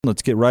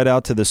Let's get right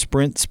out to the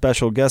Sprint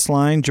special guest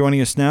line.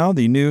 Joining us now,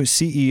 the new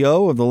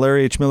CEO of the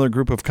Larry H. Miller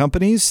Group of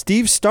Companies,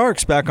 Steve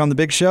Starks, back on the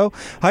big show.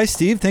 Hi,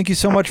 Steve. Thank you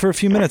so much for a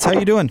few minutes. How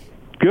you doing?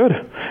 Good.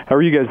 How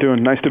are you guys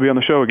doing? Nice to be on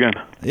the show again.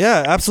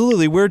 Yeah,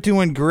 absolutely. We're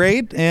doing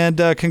great, and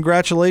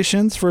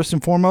congratulations, first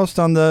and foremost,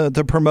 on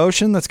the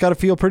promotion. That's got to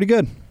feel pretty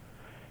good.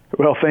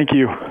 Well, thank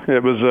you.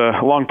 It was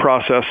a long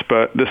process,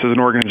 but this is an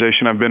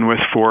organization I've been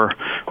with for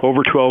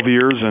over 12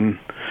 years and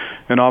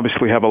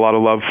obviously have a lot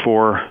of love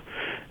for.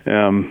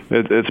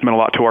 It's meant a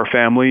lot to our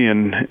family,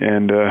 and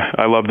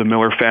I love the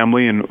Miller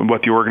family and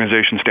what the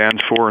organization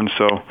stands for, and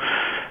so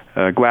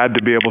glad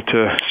to be able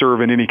to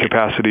serve in any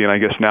capacity, and I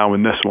guess now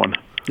in this one.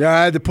 Yeah,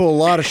 I had to pull a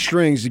lot of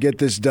strings to get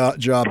this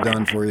job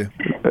done for you.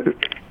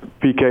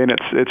 PK, and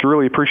it's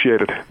really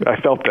appreciated.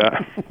 I felt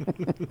that.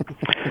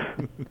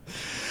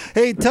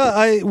 Hey,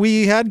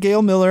 we had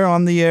Gail Miller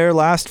on the air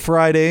last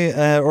Thursday,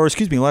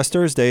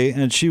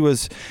 and she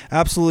was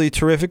absolutely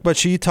terrific. But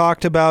she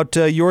talked about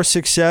your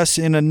success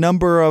in a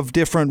number of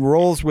different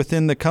roles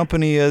within the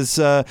company as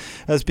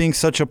being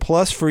such a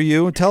plus for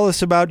you. Tell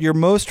us about your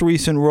most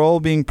recent role,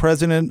 being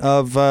president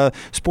of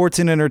Sports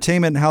and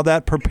Entertainment, and how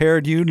that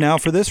prepared you now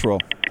for this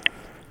role.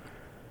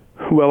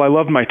 Well, I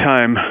love my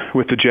time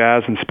with the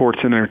Jazz and Sports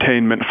and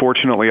Entertainment.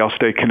 Fortunately, I'll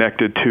stay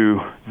connected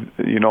to,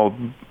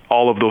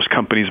 all of those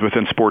companies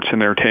within Sports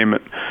and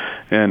Entertainment,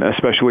 and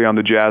especially on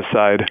the Jazz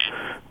side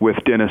with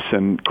Dennis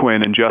and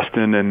Quinn and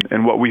Justin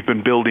and what we've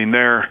been building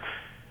there.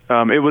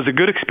 It was a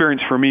good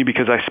experience for me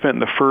because I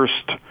spent the first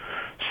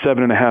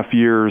 7.5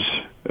 years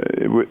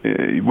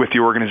with the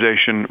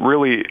organization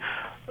really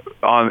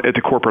at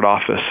the corporate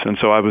office, and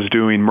so I was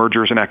doing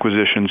mergers and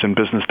acquisitions and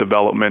business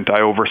development.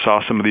 I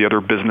oversaw some of the other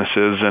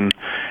businesses,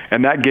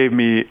 and that gave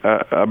me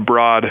a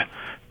broad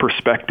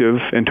perspective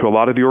into a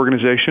lot of the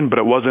organization, but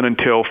it wasn't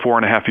until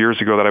 4.5 years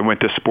ago that I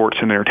went to Sports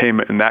and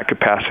Entertainment in that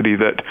capacity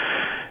that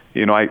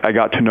I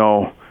got to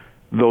know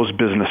those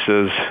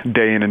businesses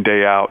day in and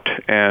day out,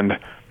 and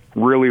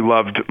really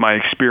loved my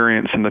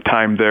experience and the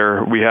time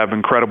there. We have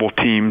incredible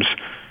teams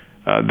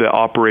that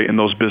operate in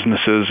those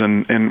businesses,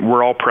 and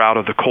we're all proud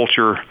of the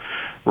culture.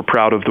 We're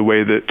proud of the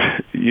way that,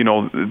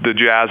 the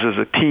Jazz as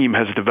a team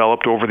has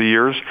developed over the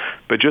years,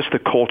 but just the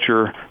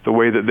culture, the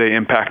way that they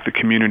impact the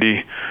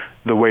community,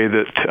 the way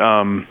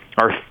that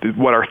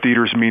what our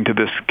theaters mean to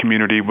this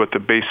community, what the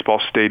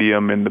baseball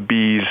stadium and the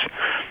bees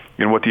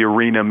and what the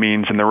arena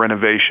means and the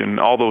renovation,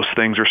 all those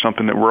things are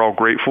something that we're all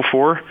grateful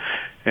for.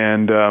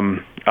 And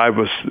I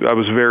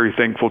was very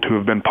thankful to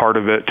have been part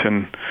of it,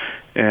 and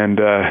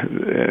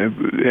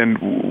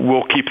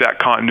we'll keep that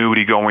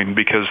continuity going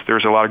because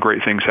there's a lot of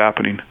great things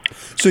happening.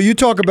 So you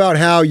talk about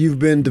how you've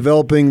been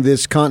developing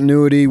this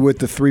continuity with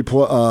the three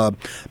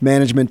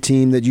management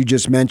team that you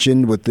just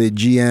mentioned, with the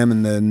GM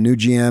and the new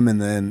GM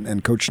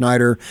and Coach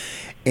Snyder,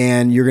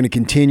 and you're going to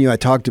continue. I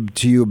talked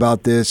to you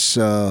about this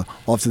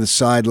off to the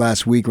side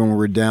last week when we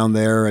were down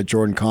there at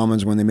Jordan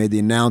Commons when they made the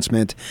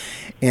announcement,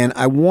 and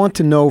I want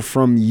to know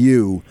from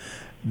you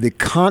the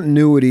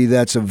continuity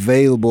that's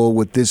available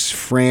with this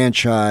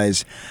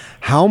franchise.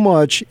 How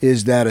much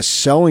is that a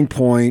selling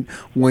point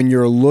when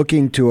you're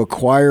looking to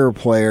acquire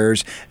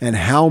players, and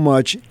how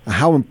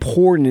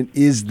important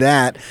is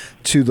that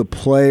to the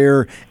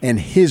player and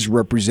his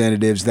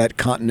representatives, that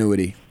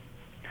continuity?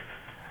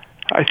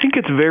 I think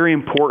it's very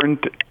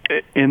important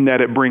in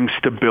that it brings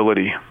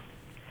stability,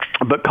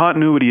 but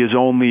continuity is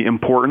only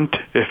important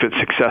if it's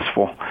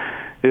successful.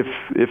 If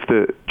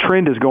the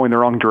trend is going the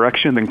wrong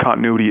direction, then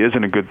continuity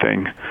isn't a good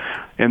thing.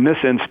 In this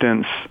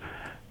instance,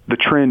 the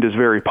trend is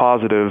very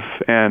positive,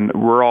 and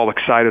we're all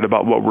excited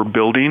about what we're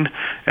building.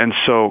 And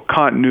so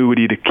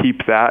continuity to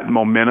keep that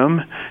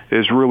momentum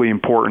is really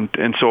important.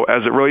 And so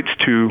as it relates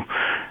to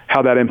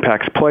how that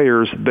impacts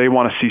players, they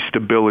want to see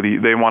stability.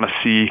 They want to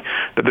see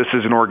that this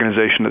is an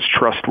organization that's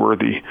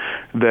trustworthy,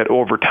 that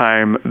over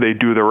time they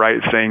do the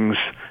right things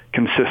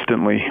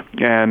consistently,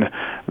 and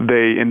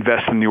they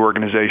invest in the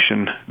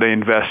organization. They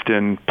invest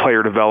in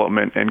player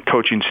development and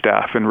coaching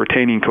staff and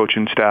retaining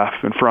coaching staff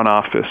and front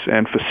office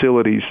and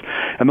facilities.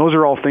 And those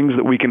are all things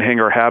that we can hang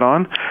our hat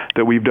on,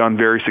 that we've done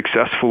very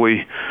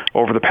successfully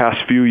over the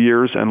past few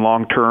years and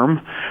long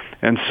term.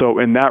 And so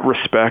in that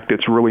respect,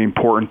 it's really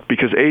important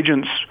because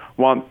agents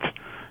want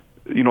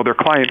their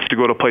clients to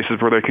go to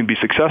places where they can be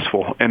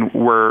successful and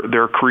where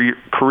their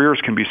careers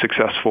can be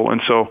successful.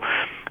 And so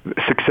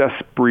success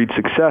breeds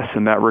success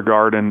in that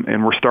regard,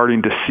 and we're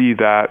starting to see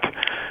that.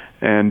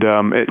 And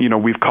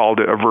we've called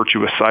it a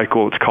virtuous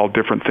cycle. It's called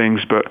different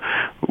things, but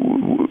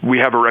we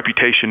have a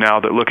reputation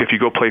now that, look, if you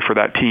go play for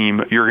that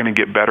team, you're going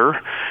to get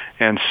better.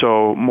 And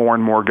so more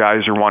and more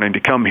guys are wanting to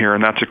come here,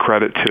 and that's a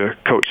credit to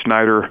Coach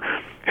Snyder,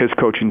 his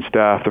coaching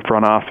staff, the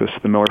front office,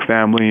 the Miller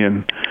family,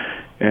 and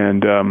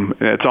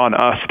it's on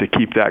us to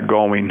keep that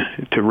going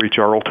to reach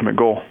our ultimate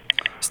goal.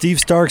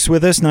 Steve Starks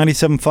with us,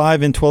 97.5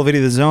 and 1280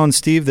 The Zone.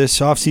 Steve, this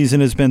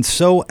offseason has been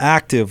so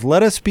active.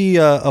 Let us be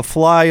a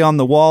fly on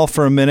the wall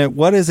for a minute.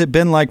 What has it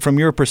been like from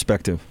your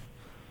perspective?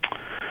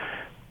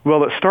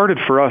 Well, it started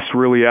for us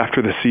really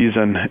after the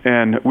season,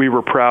 and we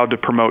were proud to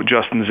promote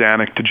Justin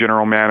Zanuck to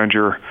general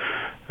manager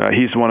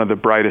He's one of the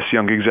brightest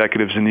young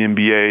executives in the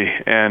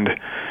NBA,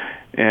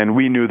 and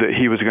we knew that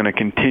he was going to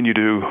continue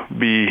to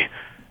be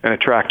an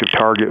attractive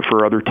target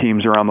for other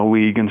teams around the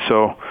league. And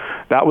so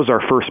that was our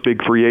first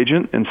big free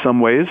agent in some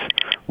ways,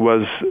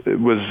 was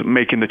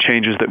making the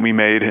changes that we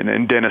made,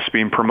 and Dennis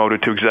being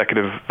promoted to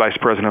executive vice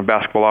president of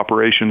basketball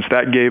operations.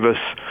 That gave us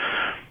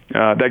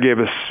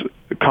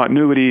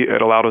continuity.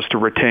 It allowed us to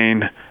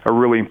retain a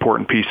really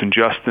important piece in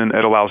Justin.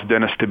 It allows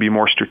Dennis to be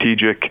more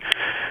strategic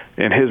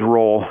in his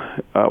role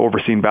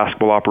overseeing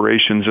basketball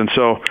operations. And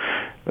so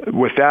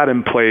with that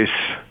in place,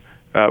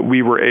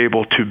 we were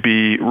able to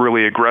be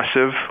really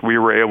aggressive. We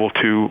were able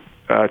to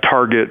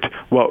target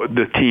what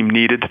the team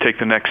needed to take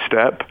the next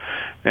step.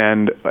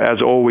 And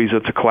as always,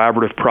 it's a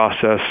collaborative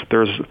process.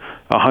 There's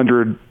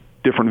 100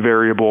 different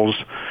variables.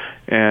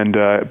 And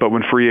but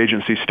when free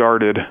agency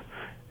started,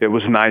 it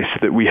was nice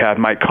that we had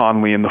Mike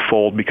Conley in the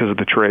fold because of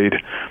the trade,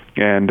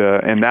 and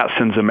that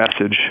sends a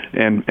message.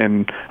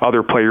 And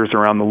other players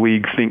around the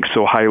league think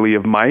so highly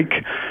of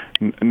Mike,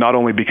 not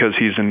only because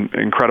he's an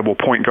incredible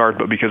point guard,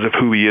 but because of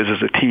who he is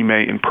as a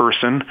teammate in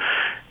person,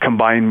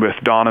 combined with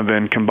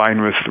Donovan,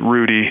 combined with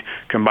Rudy,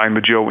 combined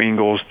with Joe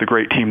Ingles, the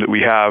great team that we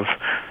have,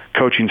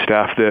 coaching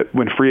staff, that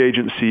when free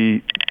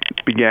agency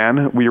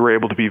began, we were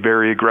able to be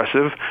very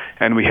aggressive,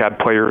 and we had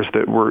players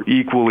that were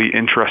equally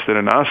interested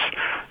in us,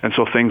 and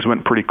so things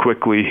went pretty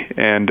quickly.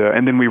 And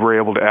then we were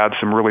able to add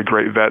some really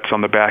great vets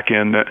on the back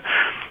end that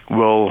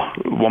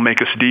will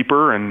make us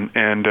deeper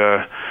and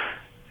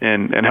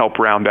help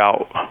round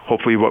out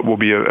hopefully what will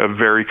be a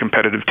very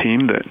competitive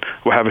team that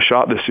will have a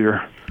shot this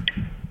year.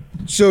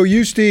 So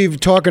you, Steve,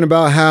 talking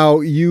about how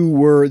you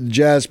were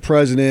Jazz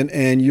president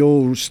and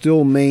you'll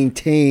still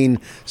maintain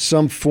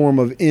some form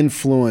of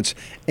influence,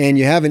 and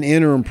you have an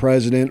interim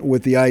president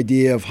with the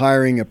idea of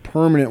hiring a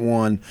permanent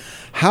one.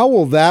 How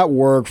will that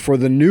work for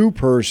the new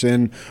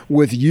person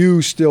with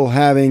you still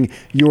having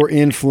your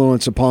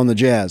influence upon the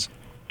Jazz?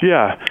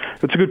 Yeah,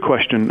 that's a good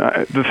question.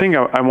 The thing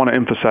I want to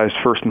emphasize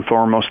first and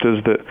foremost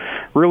is that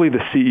really the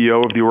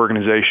CEO of the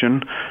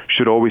organization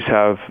should always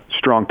have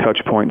strong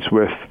touch points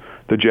with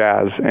the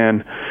Jazz.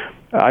 And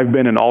I've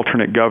been an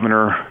alternate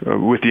governor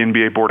with the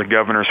NBA Board of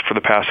Governors for the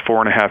past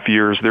 4.5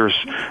 years. There's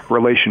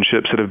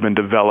relationships that have been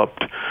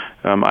developed.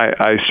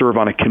 I serve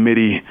on a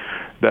committee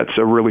that's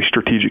a really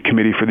strategic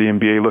committee for the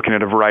NBA, looking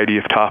at a variety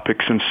of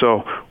topics. And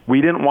so we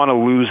didn't want to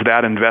lose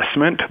that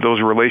investment, those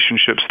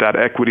relationships, that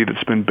equity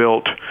that's been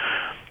built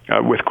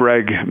with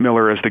Greg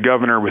Miller as the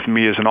governor, with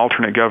me as an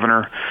alternate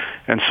governor.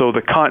 And so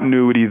the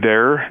continuity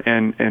there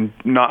and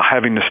not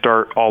having to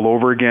start all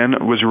over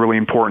again was really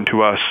important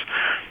to us.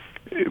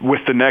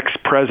 With the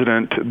next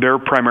president, they're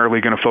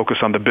primarily going to focus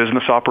on the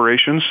business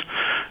operations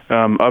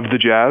of the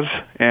Jazz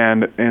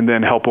and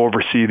then help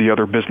oversee the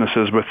other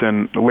businesses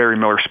within Larry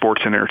Miller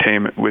Sports and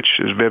Entertainment, which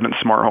is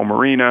Vivint Smart Home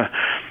Arena,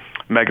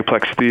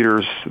 Megaplex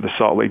Theaters, the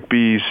Salt Lake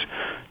Bees,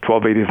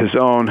 1280 The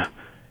Zone.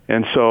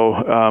 And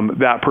so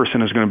that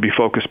person is going to be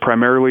focused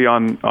primarily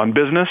on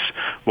business.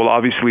 Will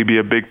obviously be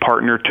a big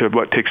partner to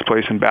what takes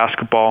place in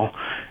basketball.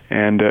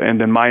 And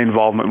then my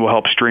involvement will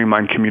help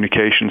streamline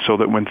communication so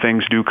that when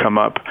things do come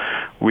up,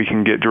 we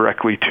can get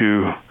directly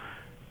to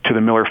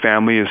the Miller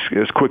family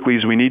as quickly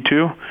as we need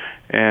to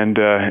and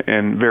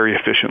very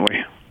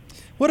efficiently.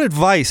 What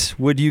advice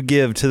would you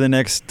give to the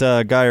next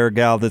guy or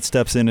gal that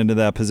steps into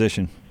that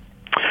position?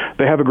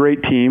 They have a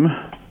great team.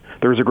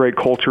 There's a great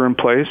culture in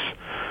place.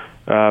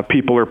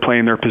 People are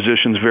playing their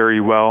positions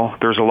very well.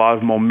 There's a lot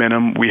of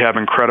momentum. We have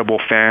incredible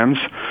fans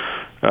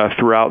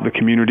throughout the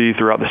community,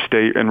 throughout the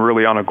state, and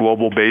really on a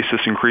global basis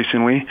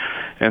increasingly.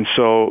 And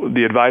so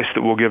the advice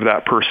that we'll give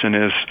that person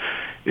is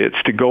it's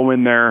to go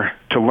in there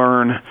to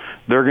learn.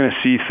 They're going to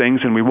see things,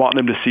 and we want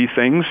them to see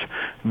things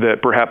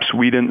that perhaps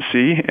we didn't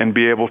see and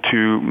be able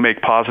to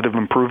make positive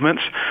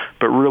improvements.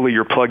 But really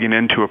you're plugging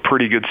into a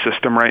pretty good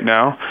system right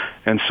now.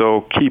 And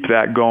so keep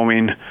that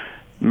going,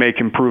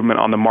 make improvement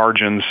on the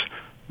margins,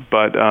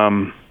 but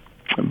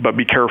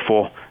be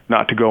careful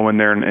not to go in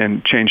there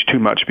and change too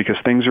much because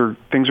things are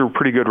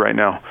pretty good right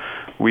now.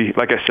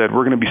 Like I said,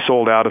 we're going to be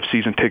sold out of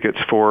season tickets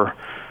for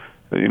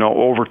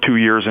over 2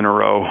 years in a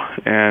row,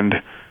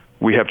 and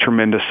we have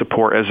tremendous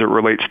support as it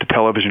relates to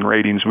television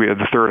ratings. We had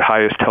the third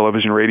highest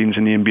television ratings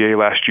in the NBA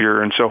last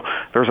year, and so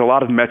there's a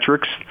lot of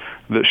metrics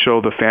that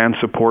show the fan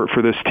support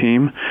for this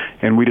team,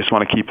 and we just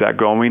want to keep that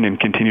going and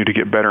continue to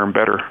get better and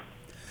better.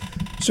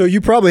 So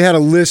you probably had a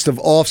list of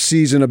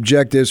off-season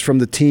objectives from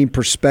the team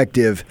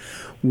perspective.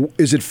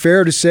 Is it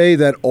fair to say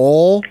that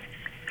all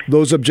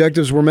those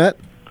objectives were met?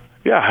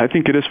 Yeah, I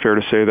think it is fair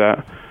to say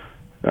that.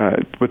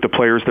 With the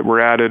players that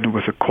were added,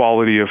 with the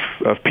quality of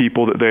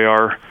people that they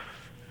are,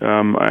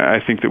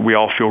 I think that we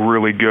all feel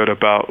really good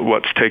about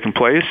what's taken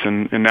place.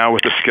 And now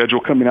with the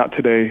schedule coming out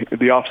today,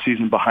 the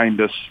off-season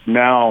behind us,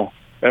 now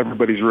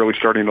everybody's really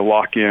starting to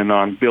lock in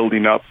on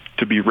building up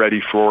to be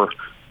ready for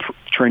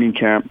training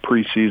camp,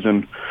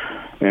 preseason,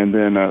 and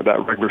then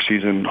that regular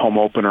season home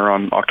opener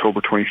on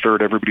October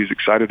 23rd, everybody's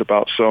excited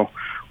about. So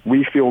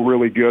we feel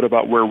really good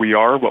about where we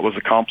are, what was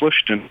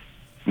accomplished, and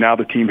now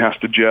the team has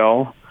to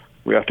gel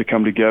We have to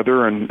come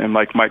together, and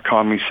like Mike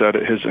Conley said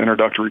at his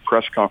introductory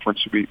press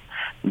conference,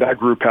 that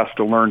group has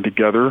to learn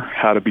together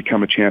how to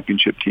become a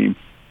championship team.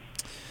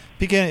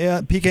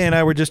 PK and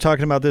I were just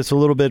talking about this a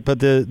little bit, but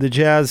the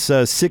Jazz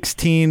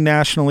 16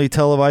 nationally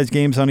televised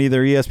games on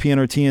either ESPN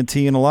or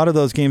TNT, and a lot of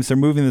those games they're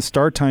moving the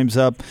start times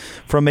up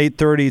from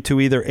 8:30 to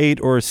either 8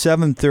 or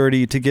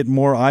 7:30 to get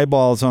more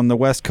eyeballs on the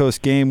West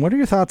Coast game. What are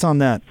your thoughts on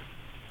that?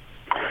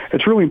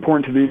 It's really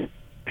important to me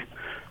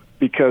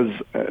because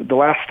the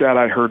last stat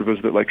I heard was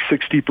that like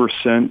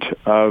 60%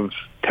 of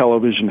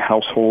television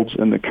households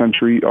in the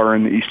country are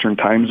in the Eastern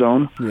time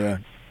zone. Yeah.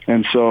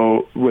 And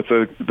so with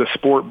the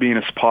sport being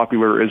as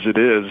popular as it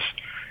is,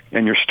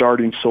 and you're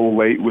starting so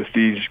late with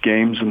these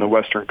games in the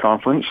Western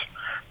Conference,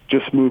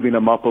 just moving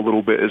them up a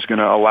little bit is going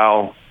to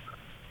allow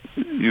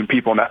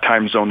people in that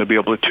time zone to be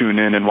able to tune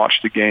in and watch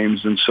the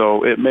games. And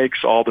so it makes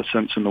all the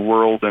sense in the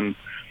world. And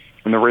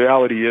the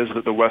reality is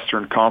that the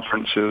Western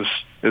Conference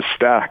is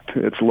stacked.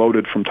 It's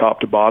loaded from top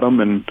to bottom.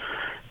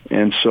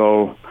 And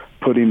so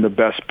putting the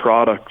best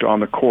product on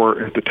the court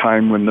at the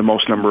time when the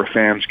most number of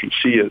fans can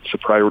see it's a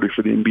priority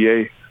for the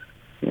NBA.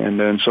 And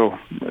then so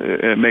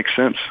it makes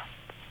sense.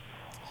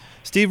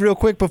 Steve, real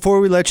quick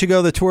before we let you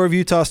go, the Tour of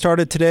Utah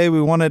started today.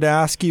 We wanted to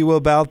ask you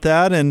about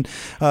that and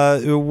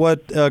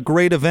what a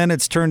great event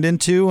it's turned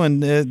into,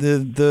 and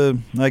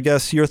I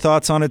guess your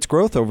thoughts on its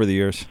growth over the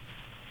years.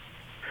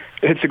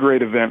 It's a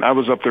great event. I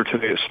was up there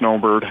today at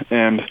Snowbird,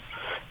 and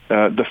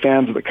the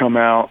fans that come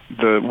out,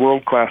 the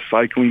world-class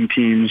cycling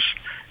teams.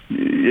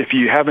 If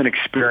you haven't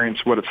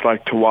experienced what it's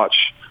like to watch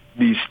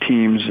these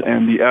teams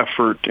and the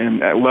effort and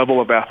level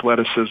of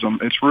athleticism,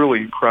 it's really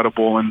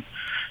incredible. And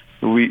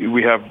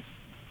we have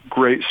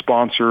great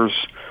sponsors,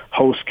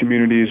 host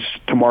communities.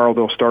 Tomorrow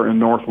they'll start in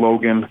North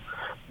Logan.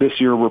 This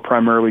year we're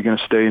primarily going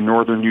to stay in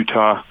northern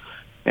Utah.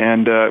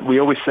 And we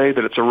always say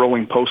that it's a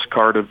rolling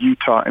postcard of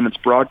Utah, and it's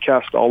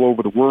broadcast all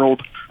over the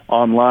world,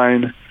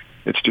 online.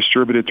 It's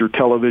distributed through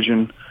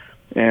television.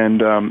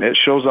 And it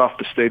shows off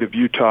the state of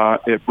Utah.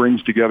 It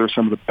brings together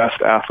some of the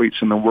best athletes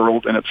in the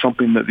world, and it's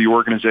something that the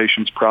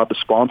organization's proud to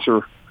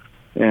sponsor.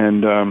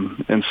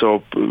 And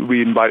so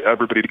we invite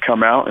everybody to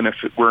come out, and if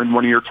we're in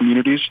one of your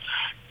communities,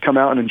 come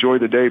out and enjoy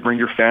the day. Bring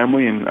your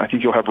family, and I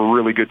think you'll have a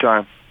really good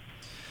time.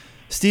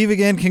 Steve,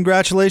 again,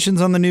 congratulations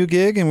on the new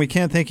gig, and we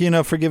can't thank you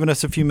enough for giving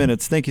us a few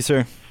minutes. Thank you,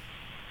 sir.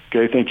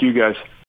 Okay, thank you, guys.